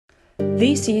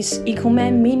This is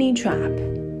Ecoman Mini Trap.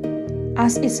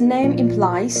 As its name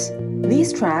implies,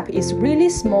 this trap is really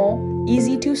small,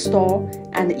 easy to store,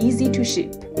 and easy to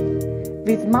ship.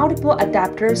 With multiple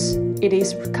adapters, it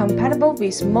is compatible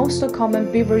with most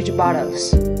common beverage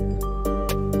bottles.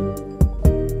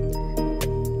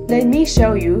 Let me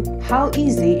show you how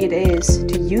easy it is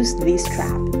to use this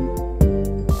trap.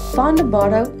 Find the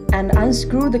bottle and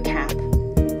unscrew the cap.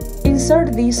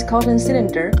 Insert this cotton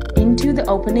cylinder into the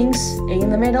openings in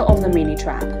the middle of the mini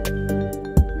trap.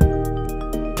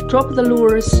 Drop the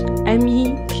lures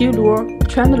ME, Q lure,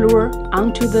 trend lure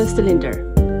onto the cylinder.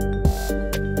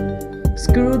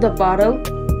 Screw the bottle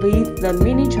with the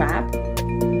mini trap.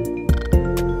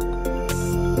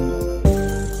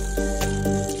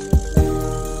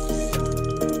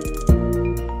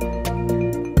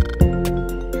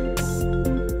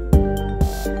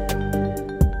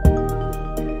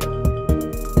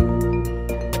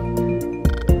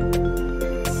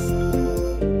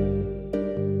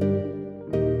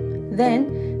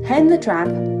 Then, hang the trap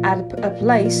at a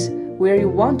place where you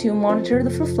want to monitor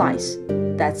the fruit flies.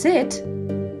 That's it!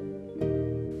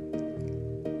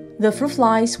 The fruit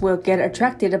flies will get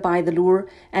attracted by the lure,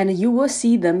 and you will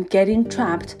see them getting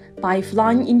trapped by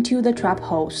flying into the trap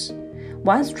holes.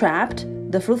 Once trapped,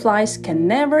 the fruit flies can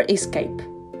never escape.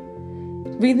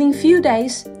 Within few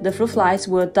days, the fruit flies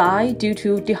will die due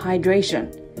to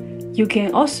dehydration. You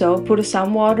can also put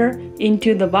some water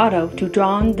into the bottle to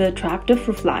drown the trapped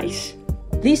fruit flies.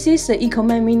 This is the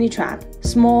Ecoman Mini Trap,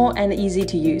 small and easy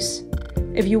to use.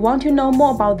 If you want to know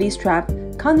more about this trap,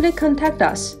 kindly contact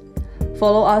us.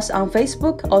 Follow us on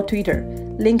Facebook or Twitter,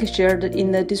 link shared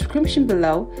in the description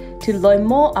below to learn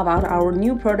more about our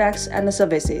new products and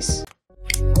services.